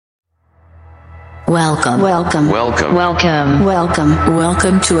Welcome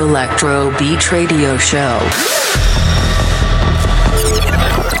to Electro Beat Radio Show.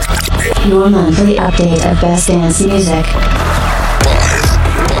 Your monthly update of best dance music.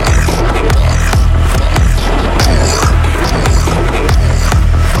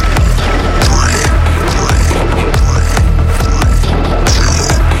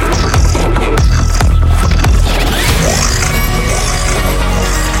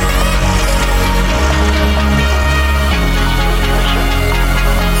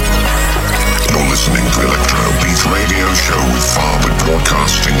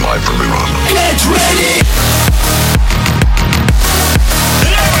 Broadcasting live from Iran. Get ready!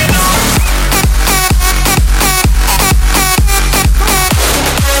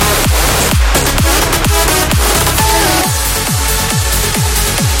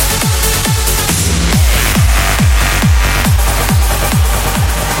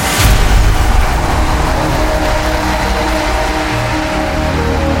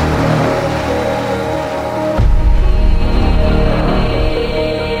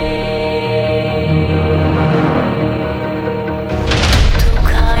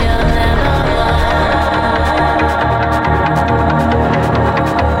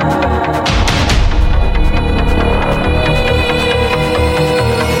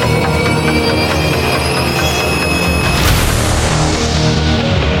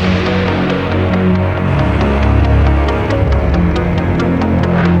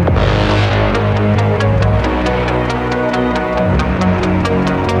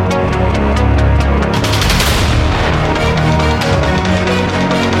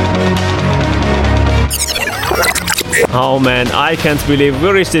 Oh man, I can't believe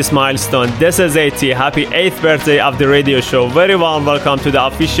we reached this milestone. This is 80. Happy 8th birthday of the radio show. Very warm welcome to the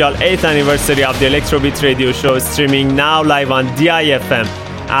official 8th anniversary of the Electro Beat Radio Show, streaming now live on DIFM.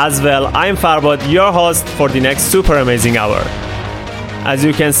 As well, I'm Farbod, your host for the next super amazing hour. As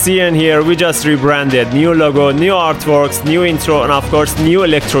you can see and hear, we just rebranded. New logo, new artworks, new intro, and of course, new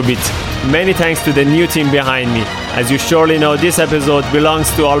Electro Beat. Many thanks to the new team behind me. As you surely know, this episode belongs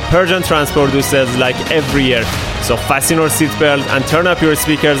to all Persian trance producers like every year. So fasten your seatbelt and turn up your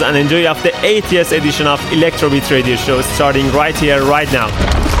speakers and enjoy of the 80th edition of Electro Beat Radio Show, starting right here, right now.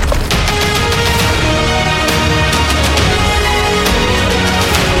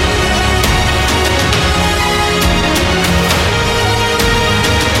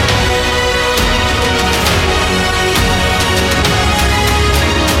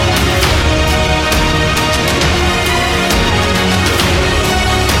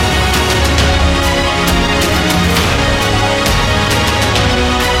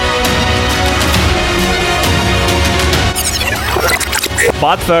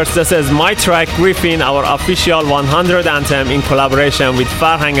 But first, this is my track Griffin, our official 100 anthem in collaboration with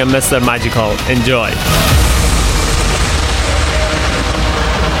Farhang and Mr. Magical. Enjoy!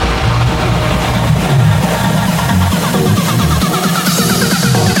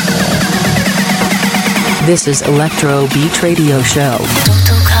 This is Electro Beat Radio Show.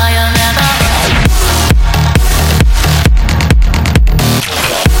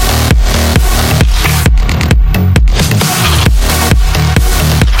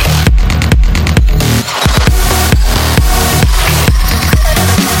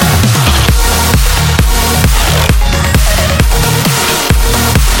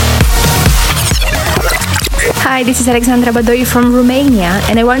 Hi, this is Alexandra Badoi from Romania,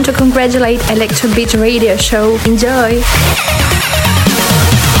 and I want to congratulate Electro Beat Radio Show. Enjoy!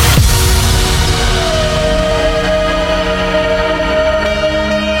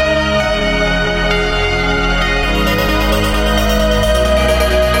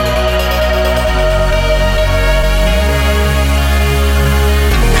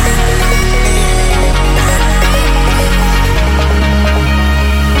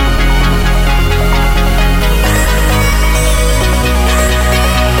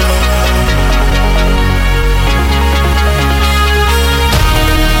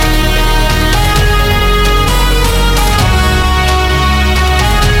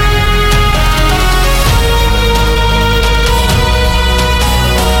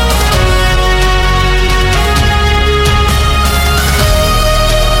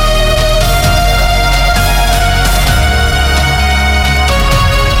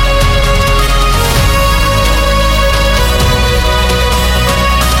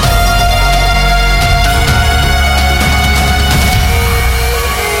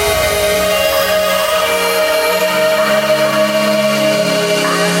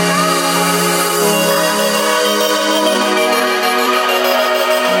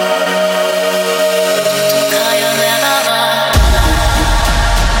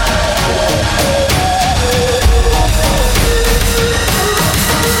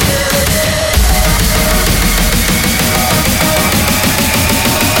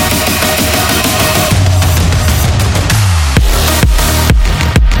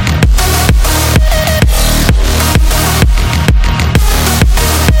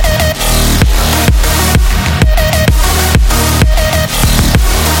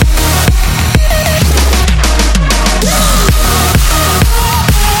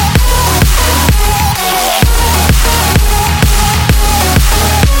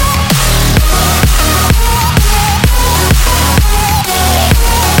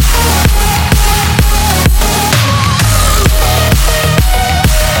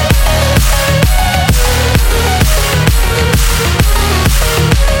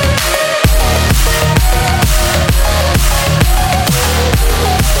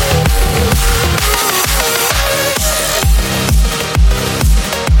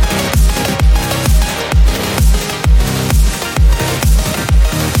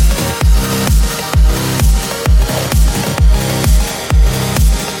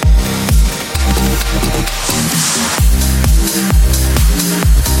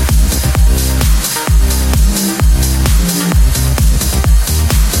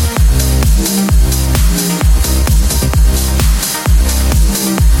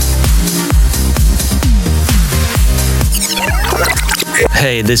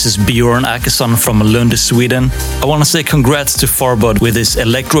 Hey, this is Bjorn Akesson from Lund, Sweden. I want to say congrats to Farbod with his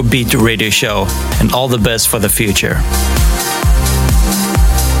Electro Beat radio show and all the best for the future.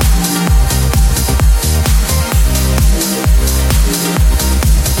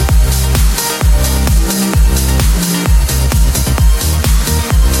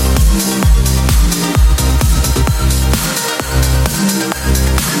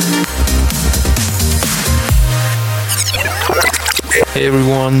 Hey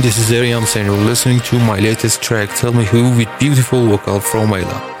everyone, this is Ariams and you're listening to my latest track, Tell Me Who, with beautiful vocal from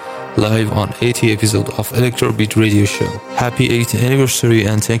Ayla, live on 80th episode of Electro Beat Radio Show. Happy 8th anniversary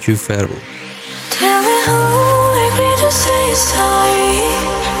and thank you, Farrell. Tell me who agreed to say sorry.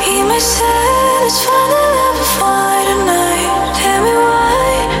 He might say it's fine to never fight tonight. Tell me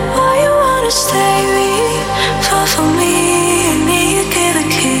why you wanna stay far from me. I need you get a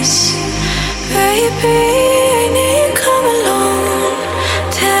kiss, baby. I need you come along.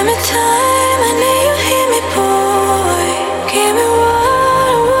 Tell me time, I need you hear me, boy. Give me what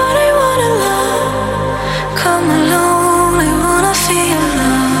I wanna love. Come along, I wanna feel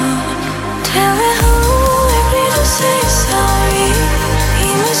love. Tell me who agreed to say sorry.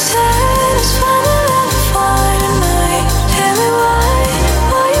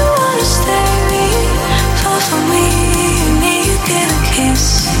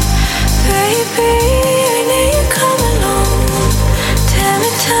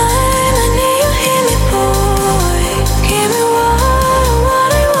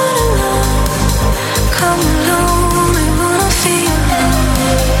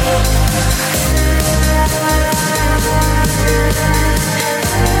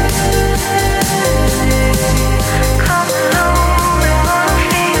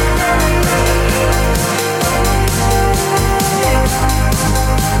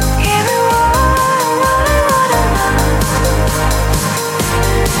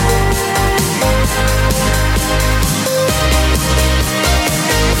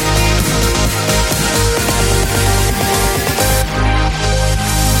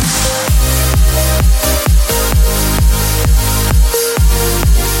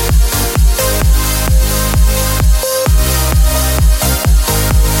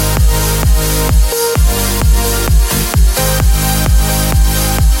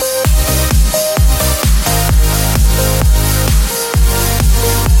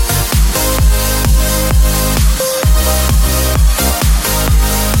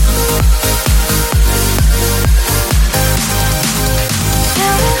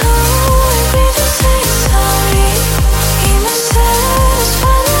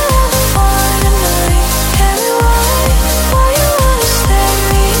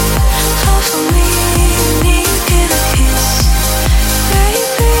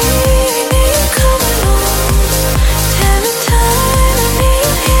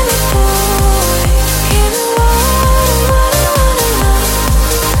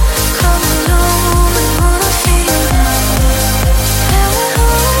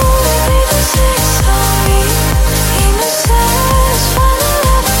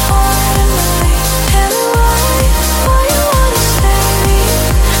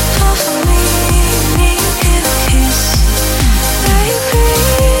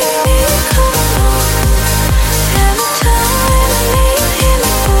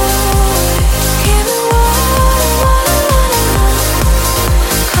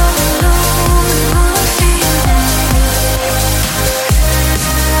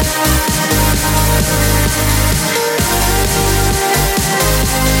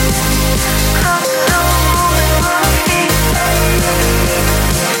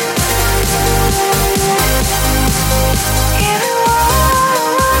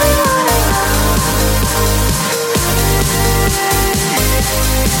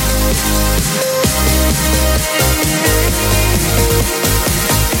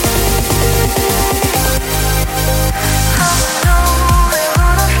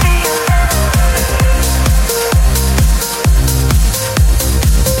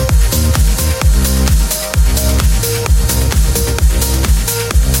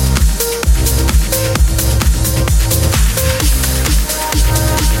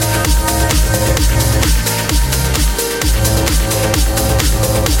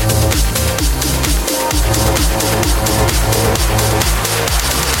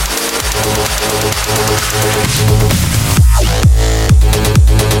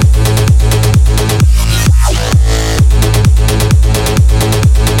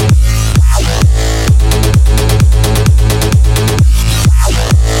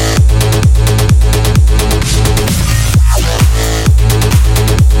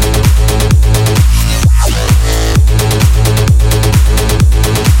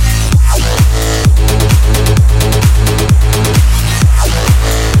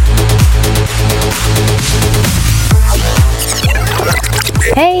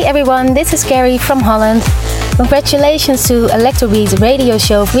 everyone, this is Gary from Holland. Congratulations to Electrobeat Radio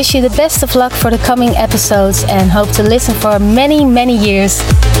Show. Wish you the best of luck for the coming episodes and hope to listen for many, many years.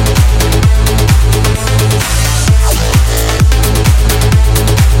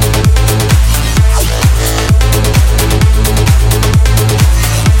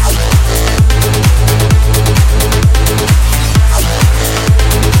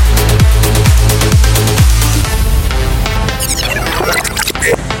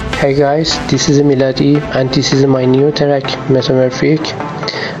 Hey guys, this is Miladi and this is my new track Metamorphic.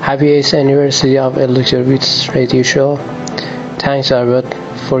 Happy 8th anniversary of Electro Beats Radio Show. Thanks Arbet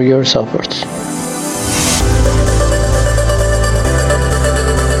for your support.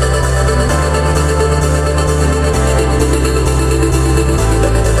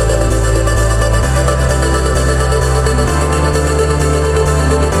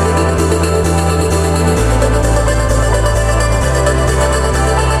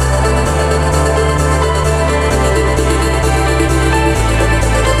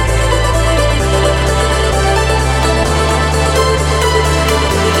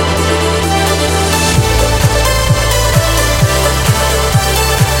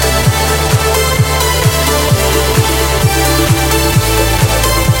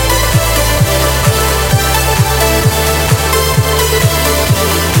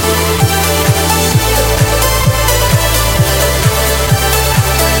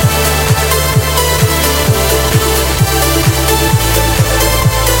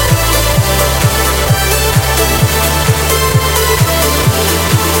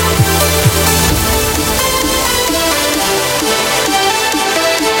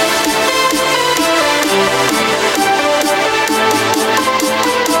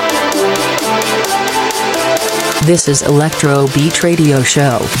 This is Electro Beat Radio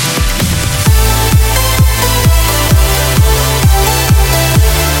Show.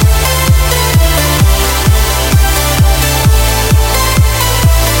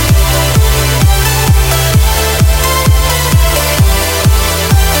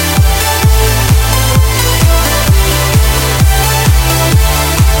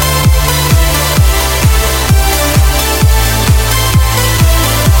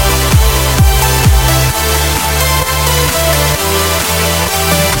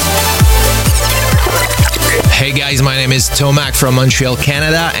 Hey guys, my name is Tomac from Montreal,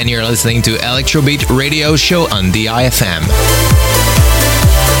 Canada, and you're listening to Electrobeat Radio Show on DIFM.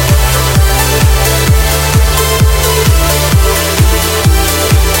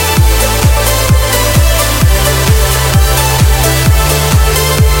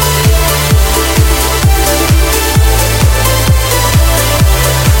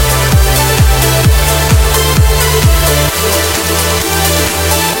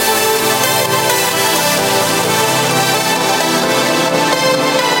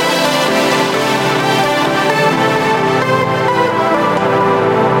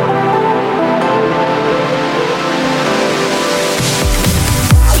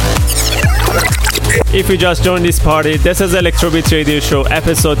 If you just joined this party, this is Electrobeat Radio Show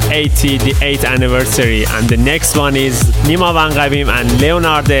episode 80, the 8th anniversary, and the next one is Nima Van Gavim and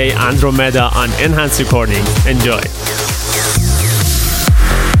Leonard Andromeda on Enhanced Recordings. Enjoy.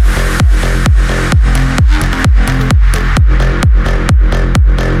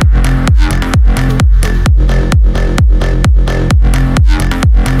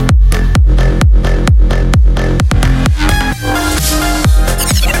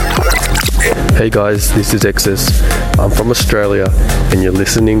 Hey guys, this is Exus. I'm from Australia and you're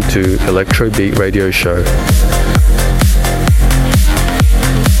listening to Electro Beat Radio Show.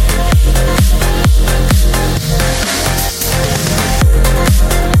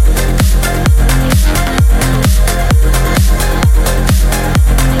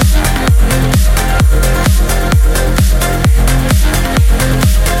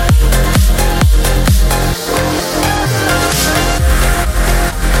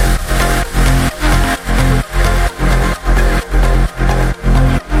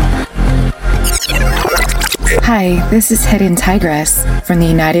 Hi, this is Hidden Tigress from the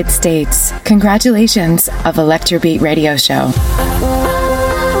United States. Congratulations of Electrobeat Radio Show.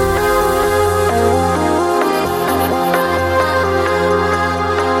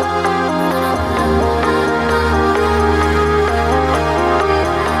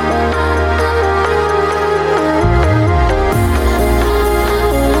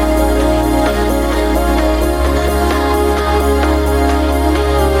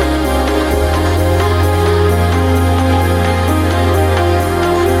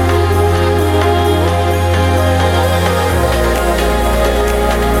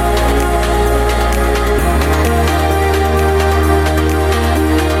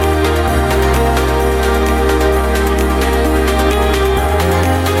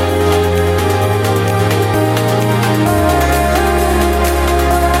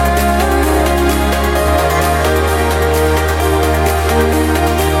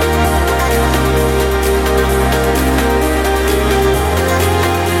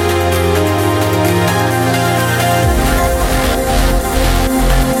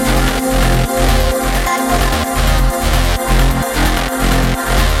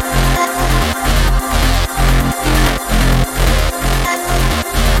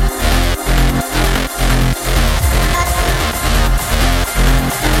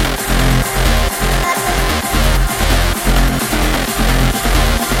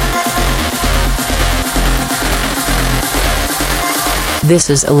 This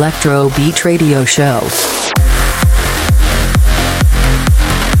is Electro Beat Radio Show.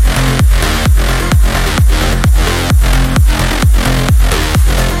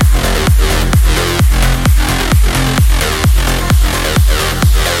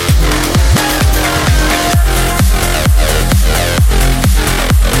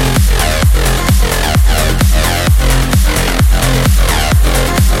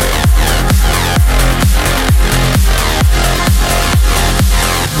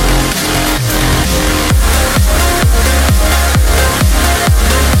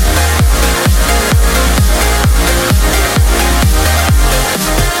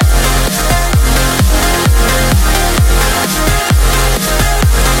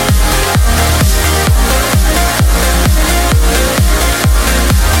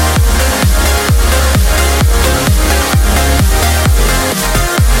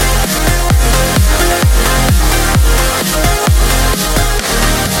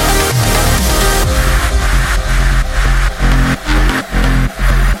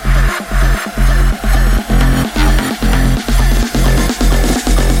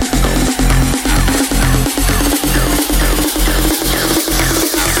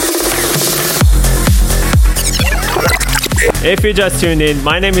 If you just tuned in,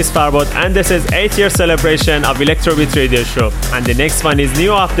 my name is Farbod and this is 8-year celebration of Electrobeat Radio Show. And the next one is new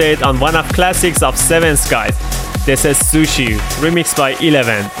update on one of classics of Seven Skies. This is Sushi, remixed by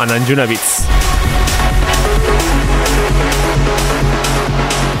 11 on Anjuna Beats.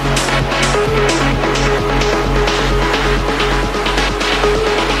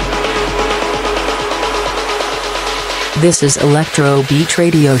 This is Electro Beat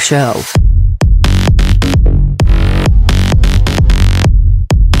Radio Show.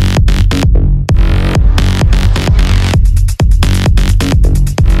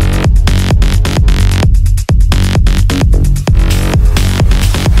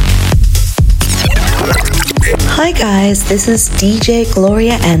 Hi guys, this is DJ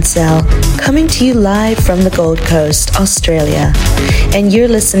Gloria Ansell coming to you live from the Gold Coast, Australia, and you're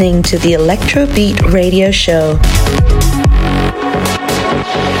listening to the Electro Beat Radio Show.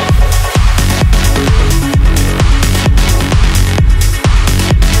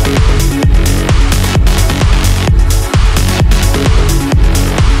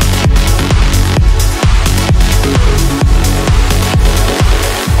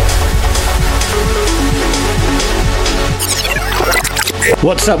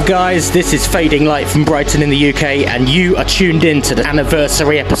 What's up guys, this is Fading Light from Brighton in the UK and you are tuned in to the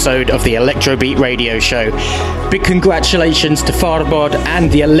anniversary episode of the Electrobeat Radio Show. Big congratulations to Farbod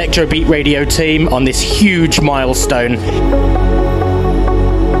and the Electrobeat Radio team on this huge milestone.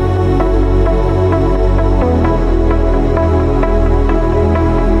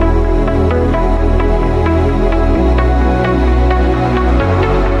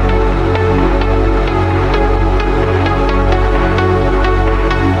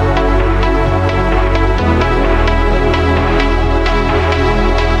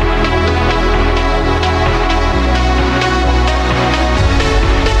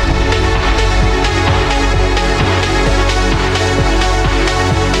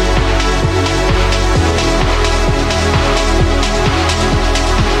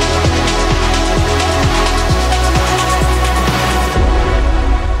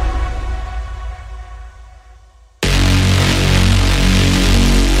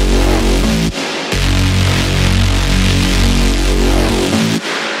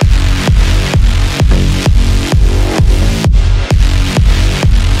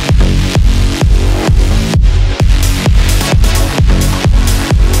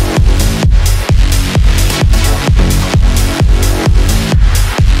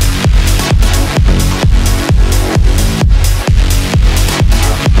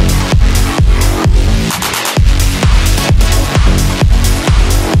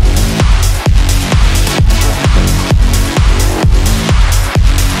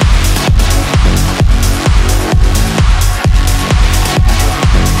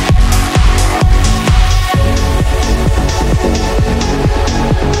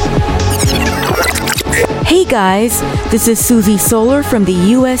 Guys, this is Susie Solar from the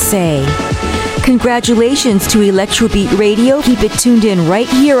USA. Congratulations to Electrobeat Radio. Keep it tuned in right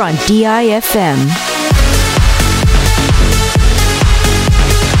here on DIFM.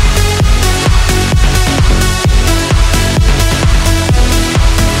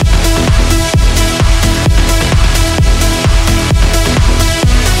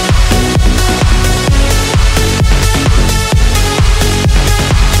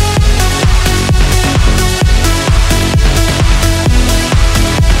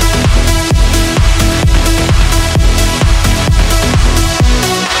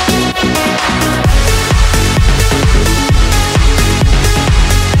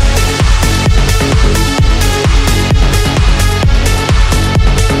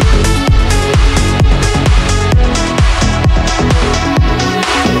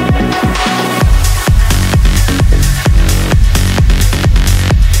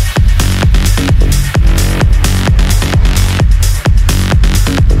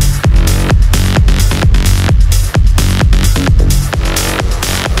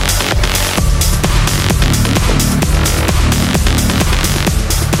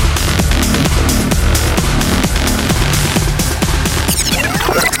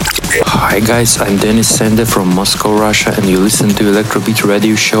 guys, I'm Denis Sender from Moscow, Russia, and you listen to Electrobeat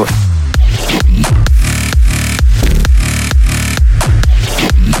Radio Show.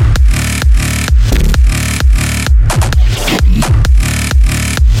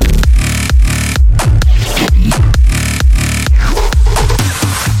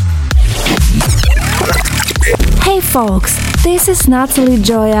 Hey folks, this is Natalie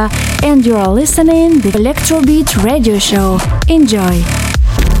Joya and you are listening to the Electrobeat Radio Show. Enjoy!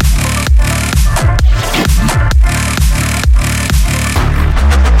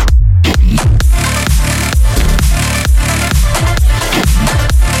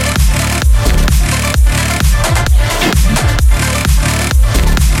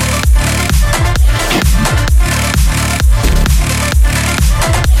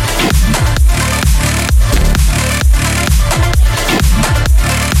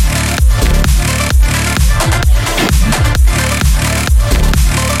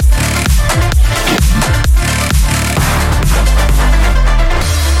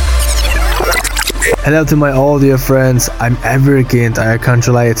 Hello to my all dear friends, I'm Everkind. I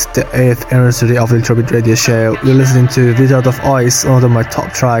congratulate the 8th anniversary of the Electrobeat Radio Show. You're listening to Without of Ice, one of my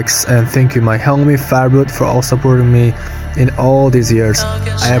top tracks, and thank you my homie Farbud for all supporting me in all these years.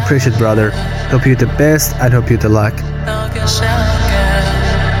 I appreciate brother. Hope you the best and hope you the luck.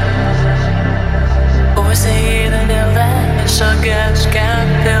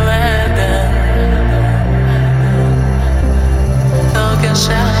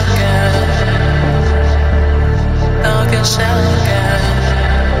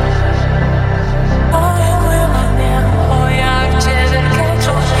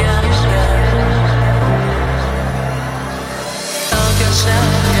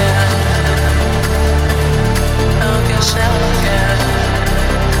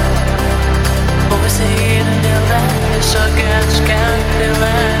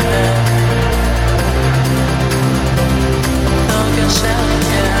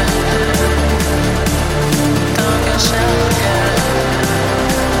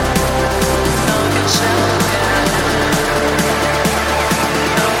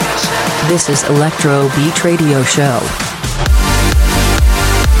 This is Electro Beat Radio Show.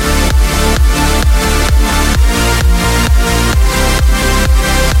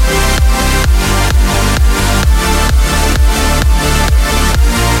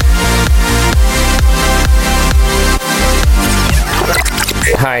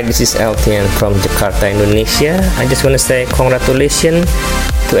 Hi, this is Altian from Jakarta, Indonesia. I just want to say congratulations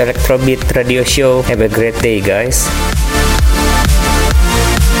to Electrobeat Radio Show. Have a great day, guys.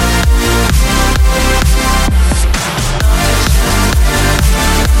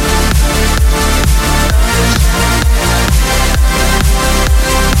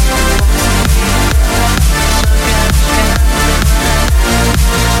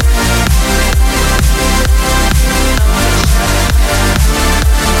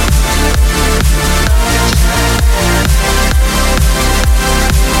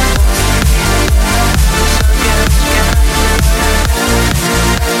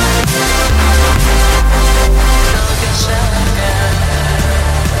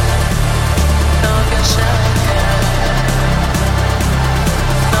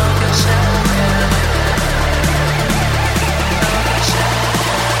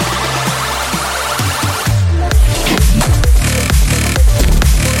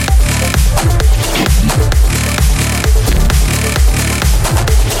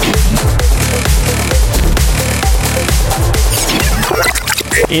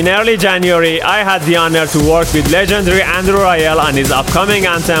 In early January, I had the honor to work with legendary Andrew Rayel on his upcoming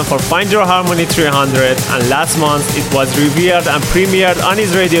anthem for Find Your Harmony 300, and last month it was revered and premiered on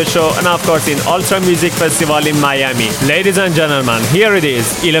his radio show and of course in Ultra Music Festival in Miami. Ladies and gentlemen, here it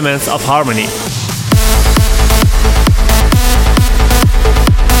is, Elements of Harmony.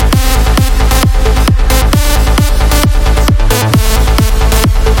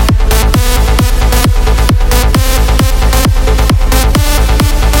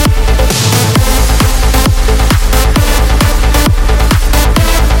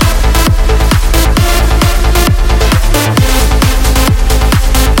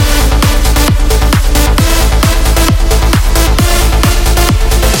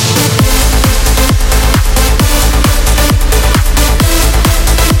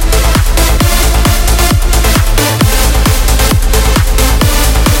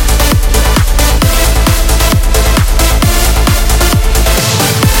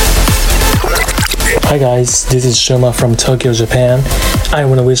 Hi guys, this is Shoma from Tokyo, Japan. I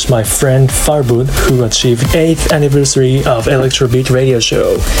want to wish my friend Farbud, who achieved 8th anniversary of Electrobeat Radio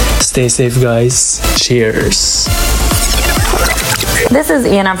Show. Stay safe guys. Cheers. This is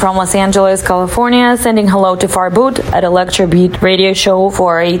Anna from Los Angeles, California, sending hello to Farbud at Electro Beat Radio Show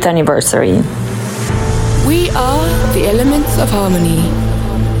for our 8th anniversary. We are the elements of harmony.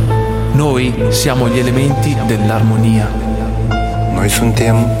 Noi siamo gli elementi dell'armonia. Noi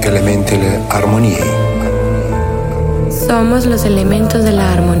suntem elementi dell'armonia. Somos los elementos de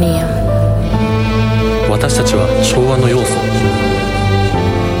la armonía. 私たちは調和の要素。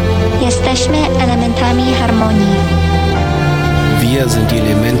Jesteśmy elementami harmonii. Wir sind die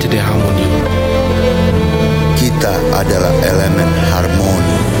Elemente der Harmonie. Kita adalah elemen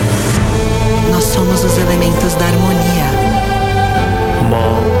harmoni. Nós somos os elementos da harmonia. ما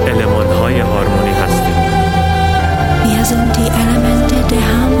elementهای هارمونی هستیم. Wir sind die Elemente der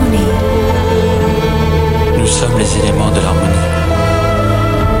Harmonie. Nous sommes les éléments de l'harmonie.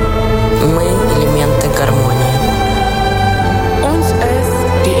 Мы элементы гармонии. Ons is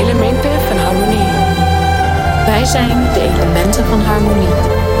die elementen van harmonie. Wij zijn de elementen van harmonie.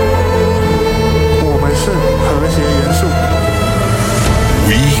 我们是和谐元素。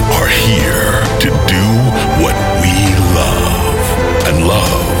We are here to do what we love and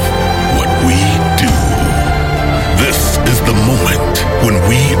love what we do. This is the moment when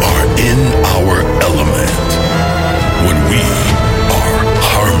we are in our element, when we are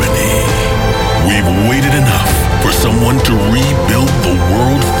harmony. We've waited enough for someone to rebuild the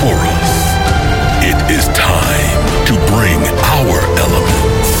world for us. It is time to bring our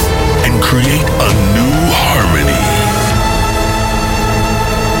elements and create a new harmony.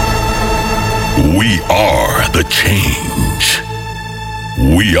 We are the change.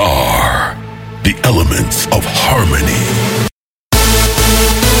 We are the elements of harmony.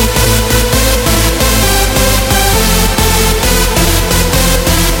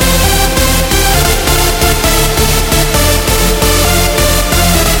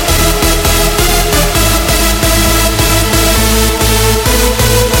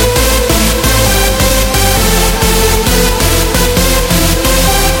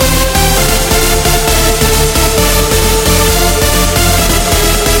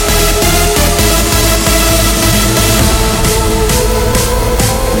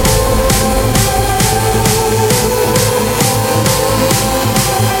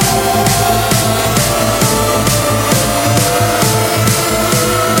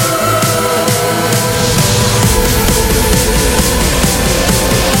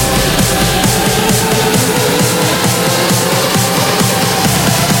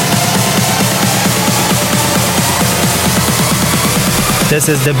 This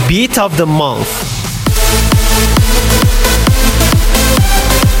is the beat of the month.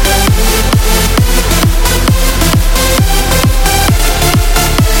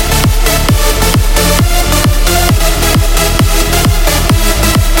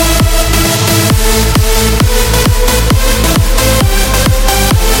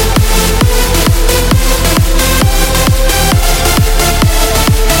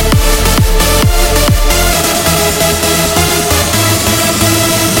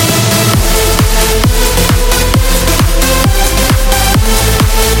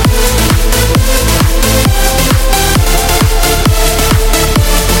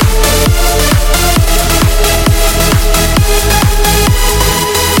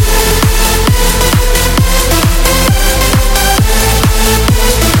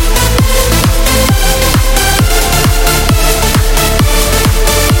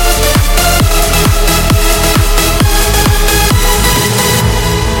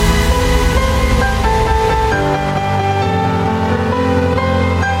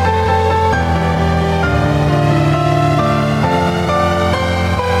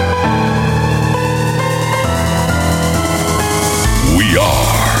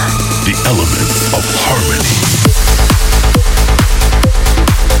 Elements of harmony.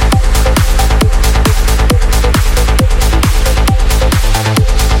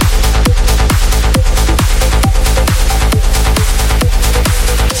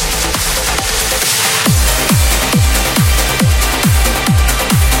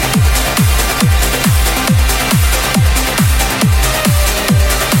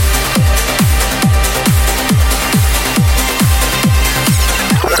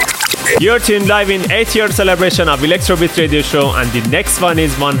 You're tuned live in 8th-year celebration of Electrobeat Radio Show, and the next one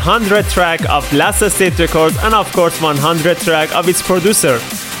is 100 track of Last State Records, and of course 100 track of its producer.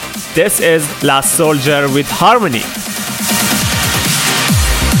 This is Last Soldier with Harmony.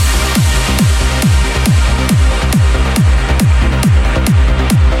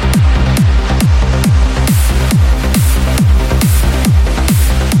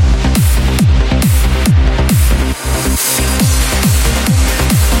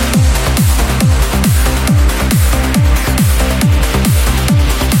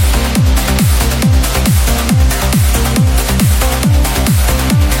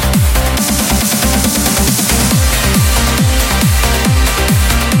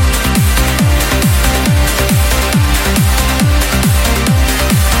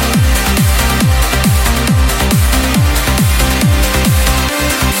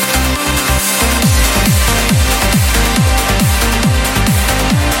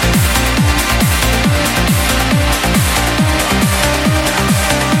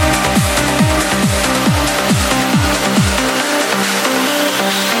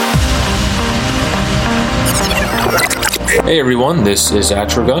 Hey everyone, this is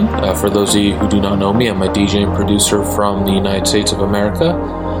Atragun. For those of you who do not know me, I'm a DJ and producer from the United States of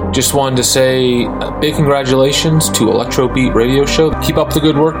America. Just wanted to say big congratulations to Electro Beat Radio Show. Keep up the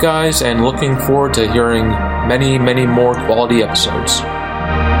good work, guys, and looking forward to hearing many, many more quality episodes.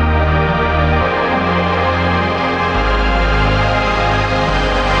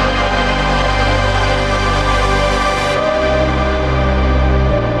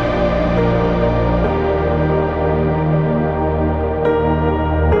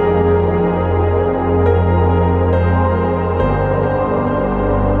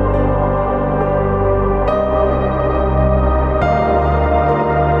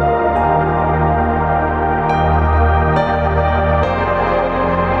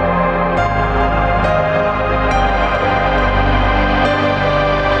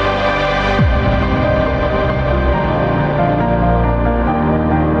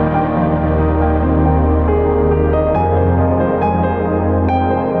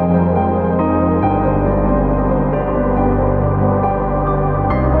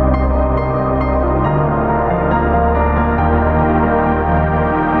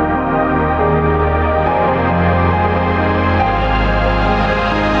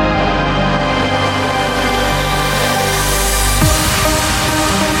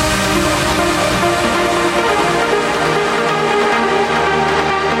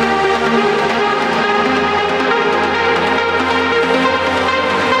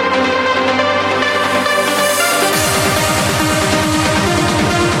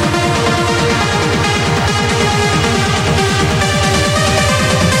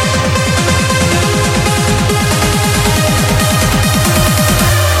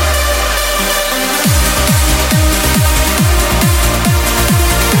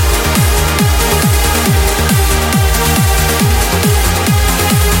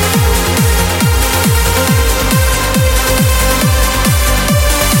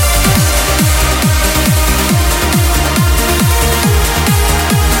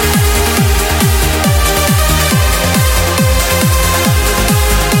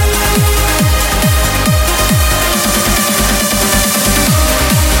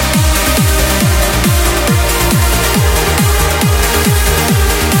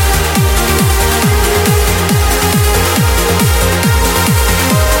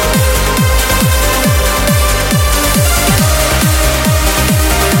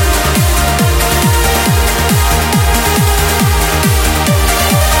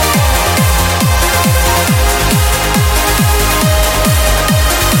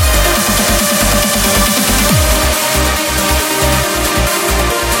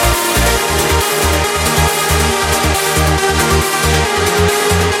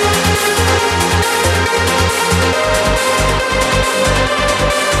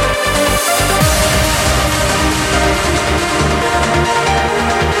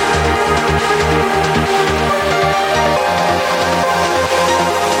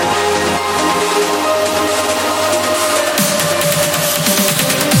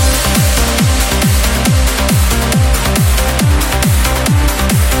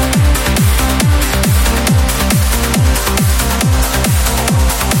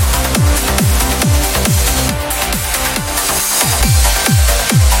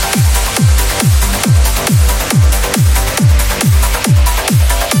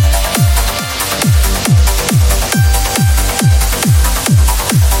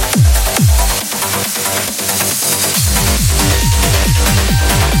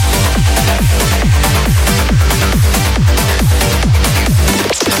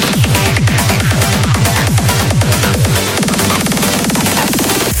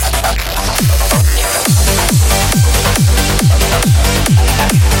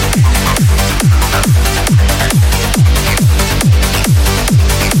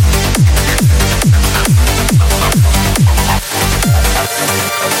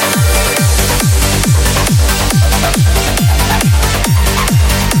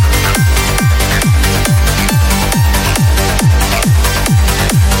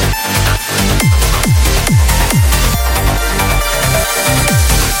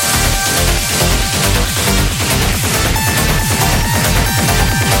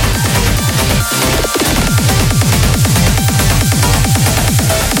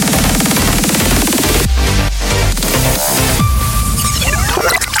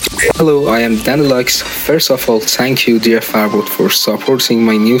 Hello, I am Danilux. First of all, thank you, dear Farbot, for supporting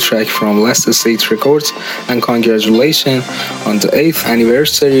my new track from Last State Records, and congratulations on the 8th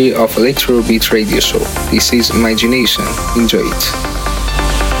anniversary of Electro Beat Radio Show. This is Imagination. Enjoy it.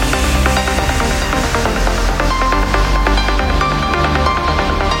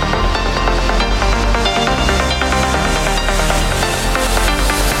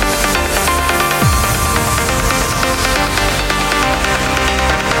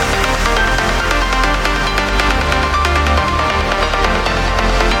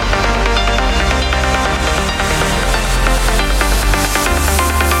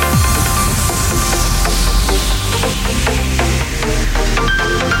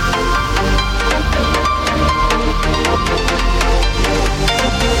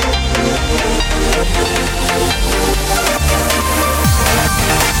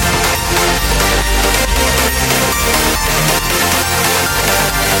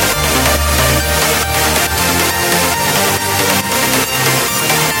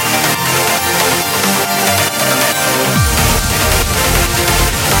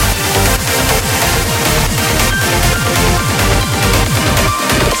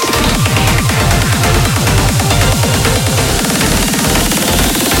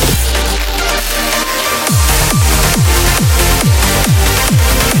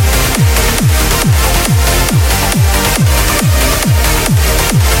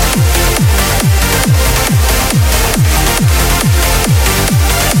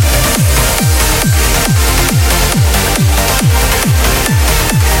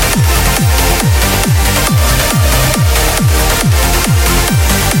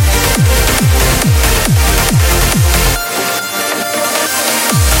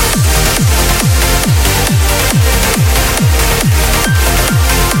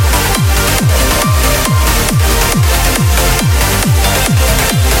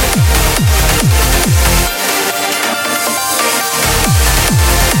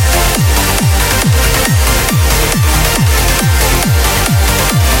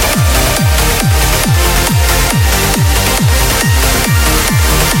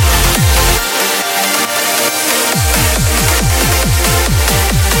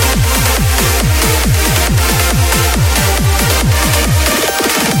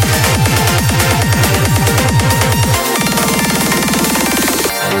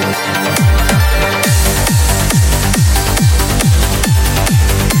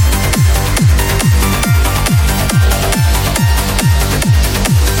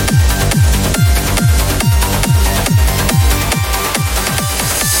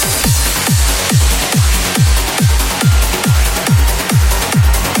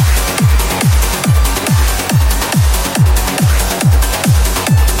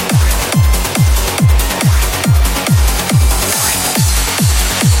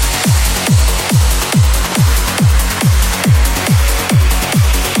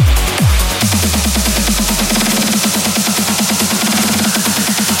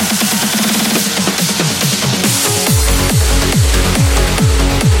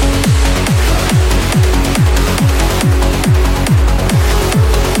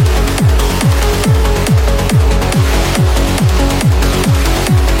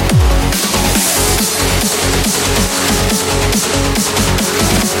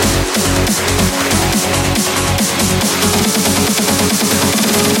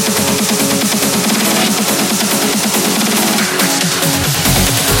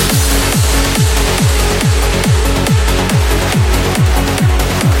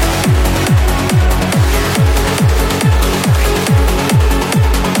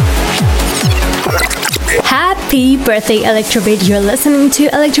 Happy birthday, Electrobeat. You're listening to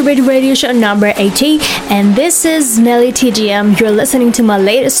Electrobeat Radio Show number 80, and this is Nelly TGM. You're listening to my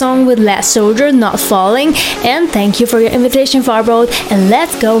latest song with Last Soldier, Not Falling, and thank you for your invitation, Farbold, and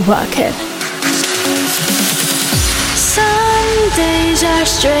let's go rock it. Some days are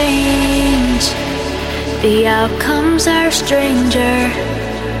strange, the outcomes are stranger.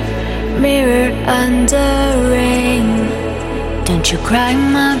 Mirror under rain, don't you cry,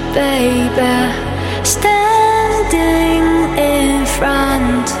 my baby. Standing in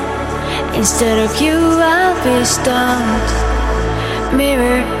front, instead of you I'll be stunned.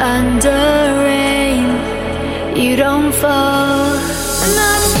 Mirror under rain, you don't fall.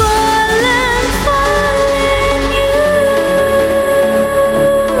 Not falling, falling you.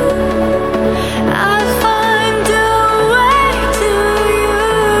 I'll find a way to you.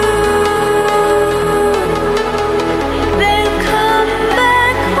 Then come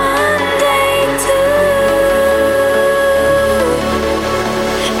back one day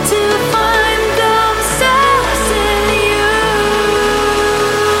to find themselves in you.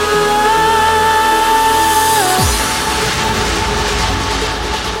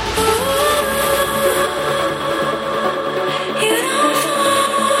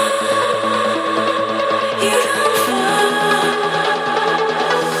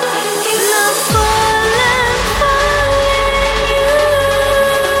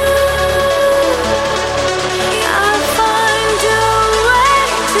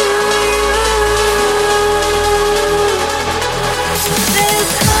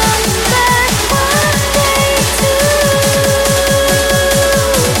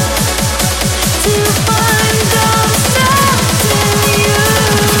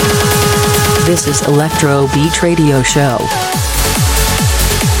 This is Electro Beat Radio Show.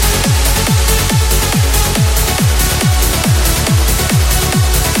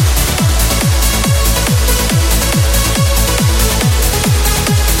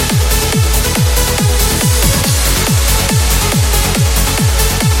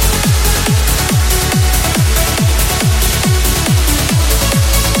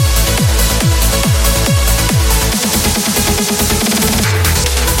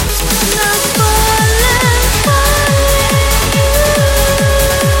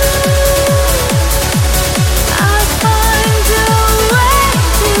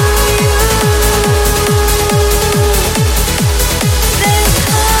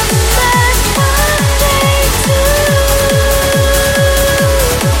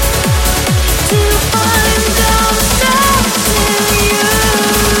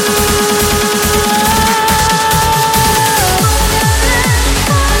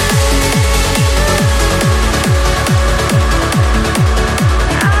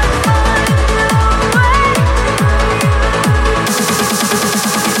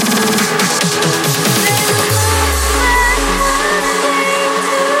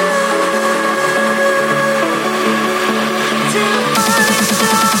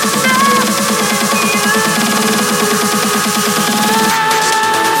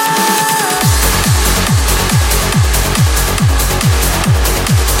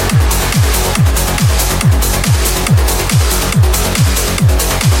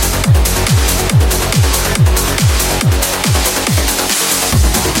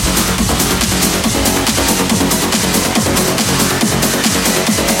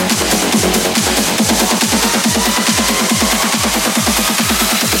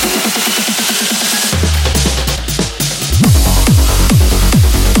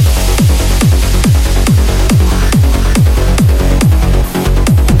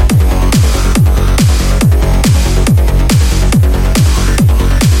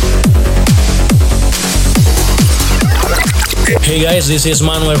 Hey guys, this is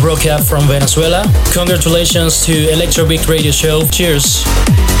Manuel Roca from Venezuela. Congratulations to Electro Beat Radio Show. Cheers.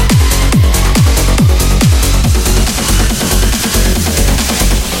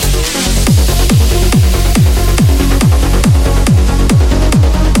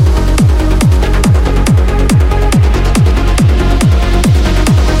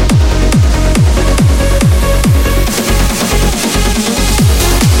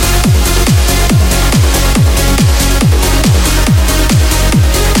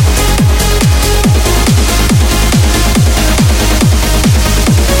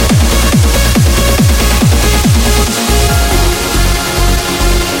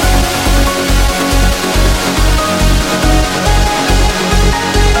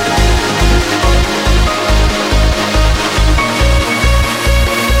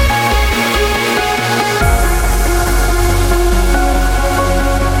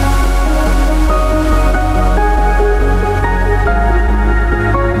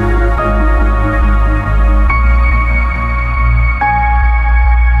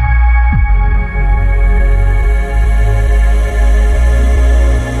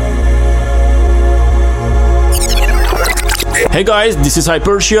 Hey guys, this is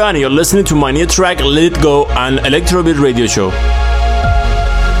Hypertia and you're listening to my new track Let It Go on Electrobeat Radio Show.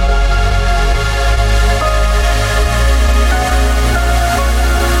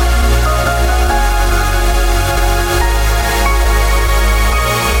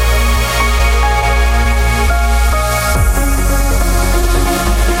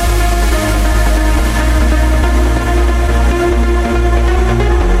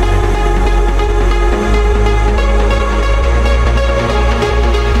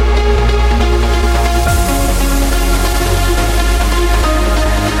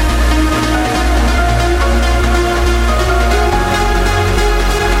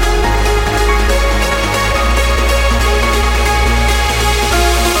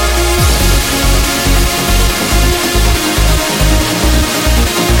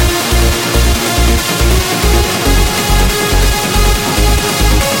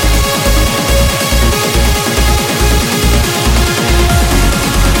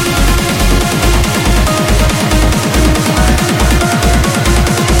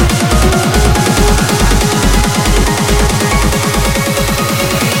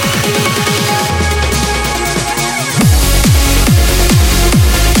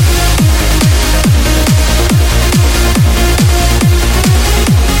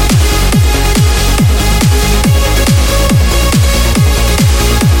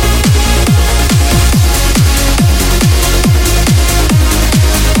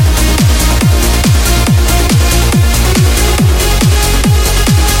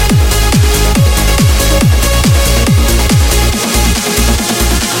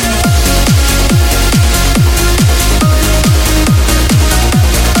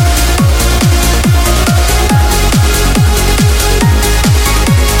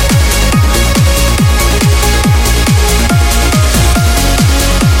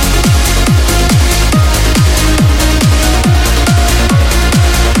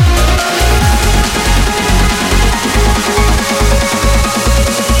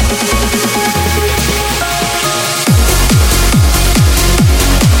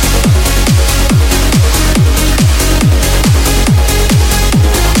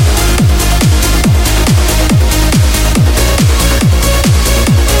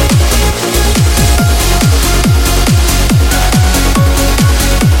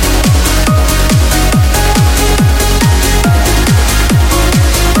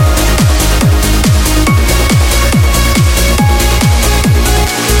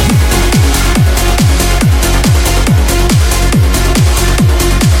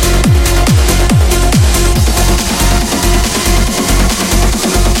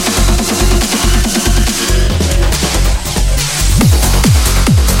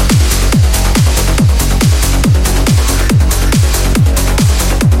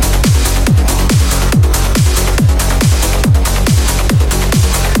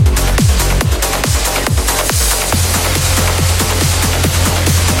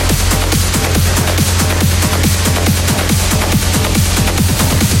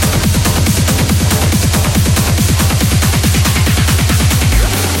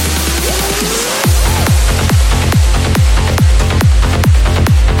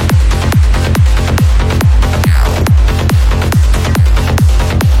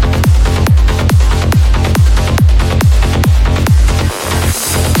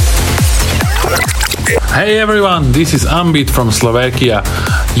 Hey everyone, this is Ambit from Slovakia.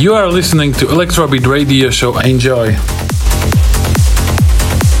 You are listening to Electrobeat Radio Show. Enjoy.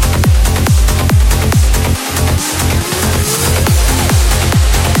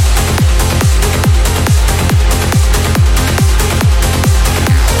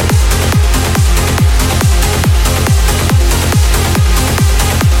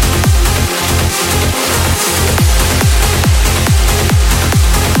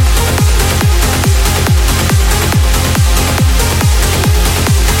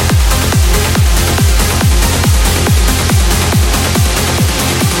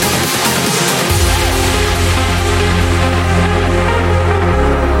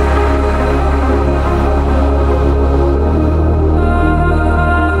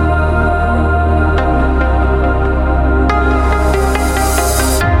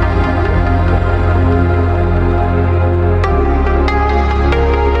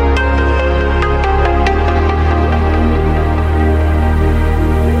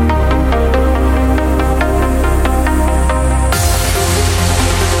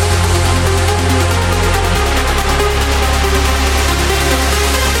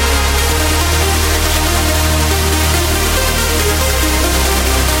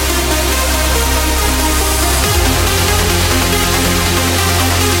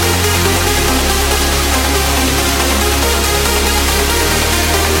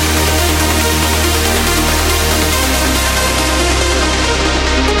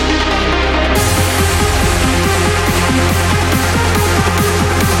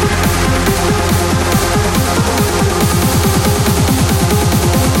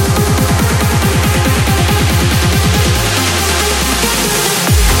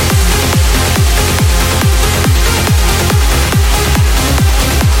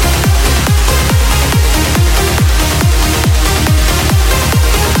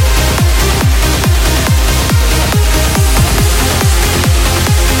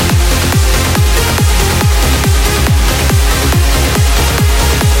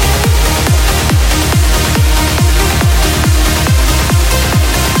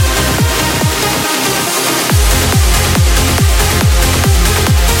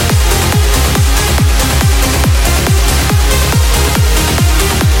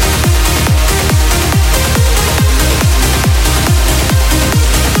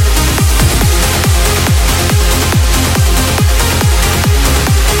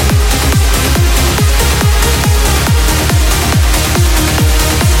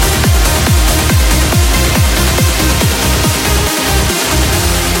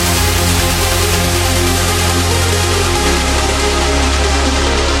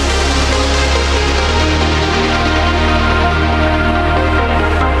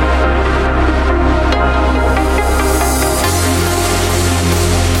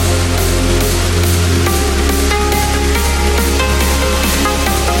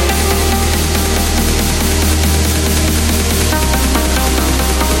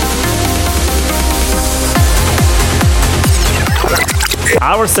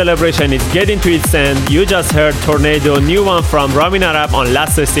 Our celebration is getting to its end. You just heard Tornado, new one from Ramin Arab on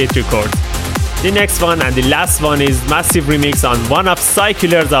Last State Records. The next one and the last one is massive remix on one of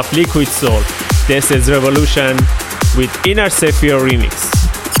Psykillers of Liquid Soul. This is Revolution with Inner Sephir remix.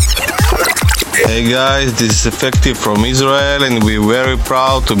 Hey guys, this is Effective from Israel and we're very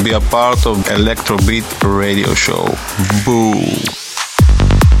proud to be a part of Electro Beat Radio Show. Boo!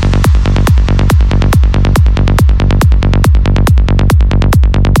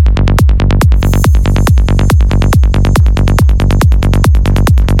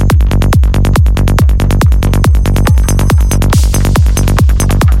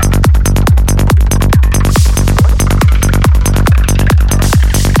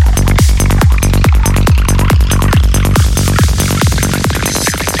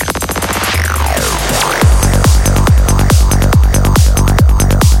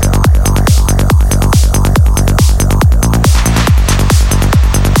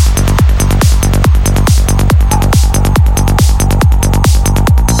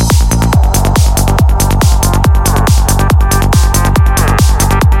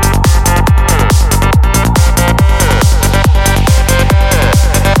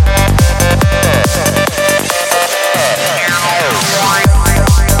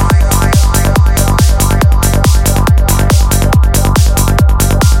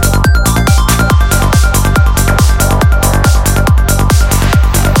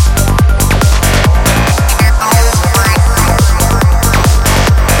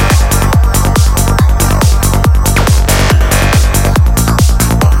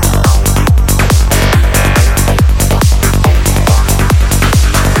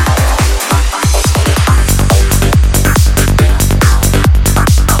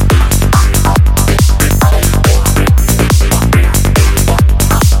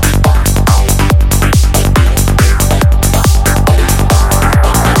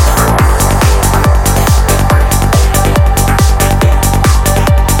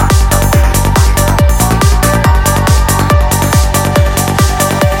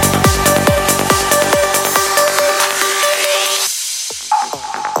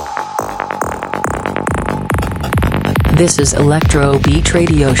 This is Electro Beat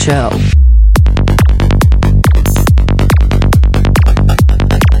Radio Show.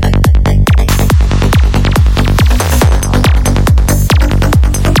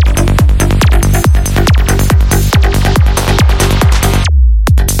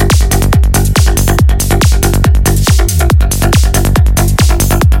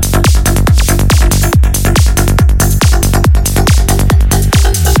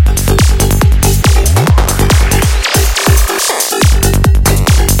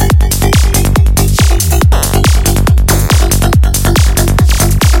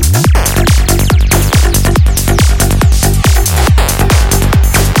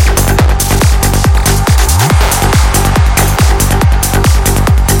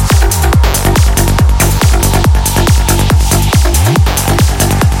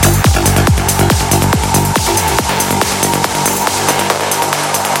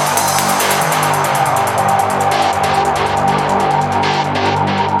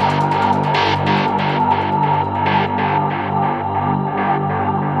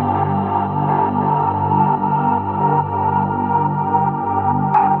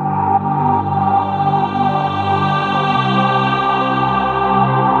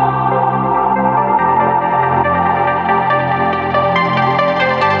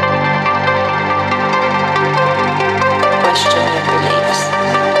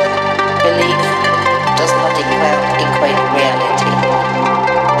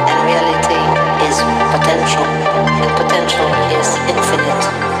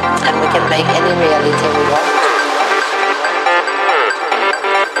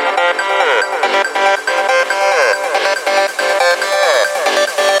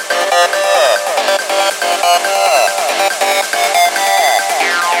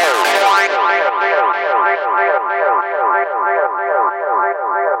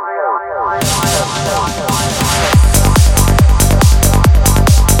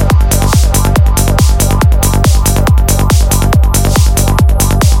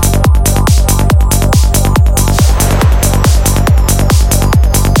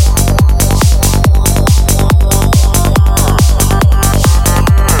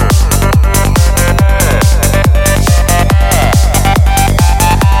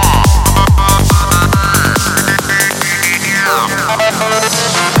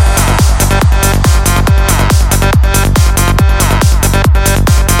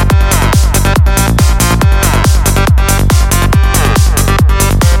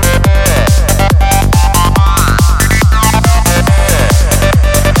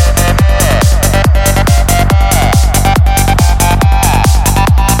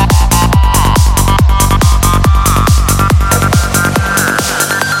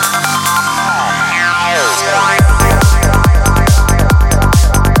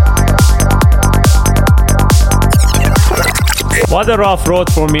 What a rough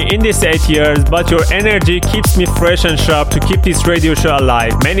road for me in these 8 years, but your energy keeps me fresh and sharp to keep this radio show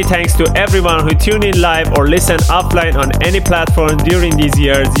alive. Many thanks to everyone who tuned in live or listened offline on any platform during these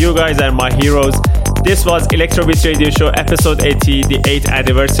years. You guys are my heroes. This was Electrobeat Radio Show episode 80, the 8th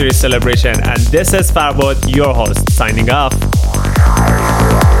anniversary celebration. And this is Farbod, your host, signing off.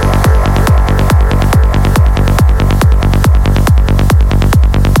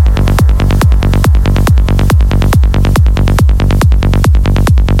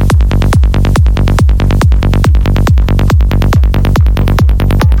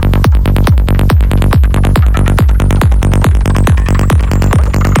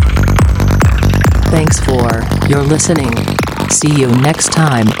 Thanks for your listening. See you next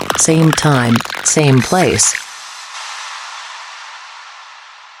time, same place.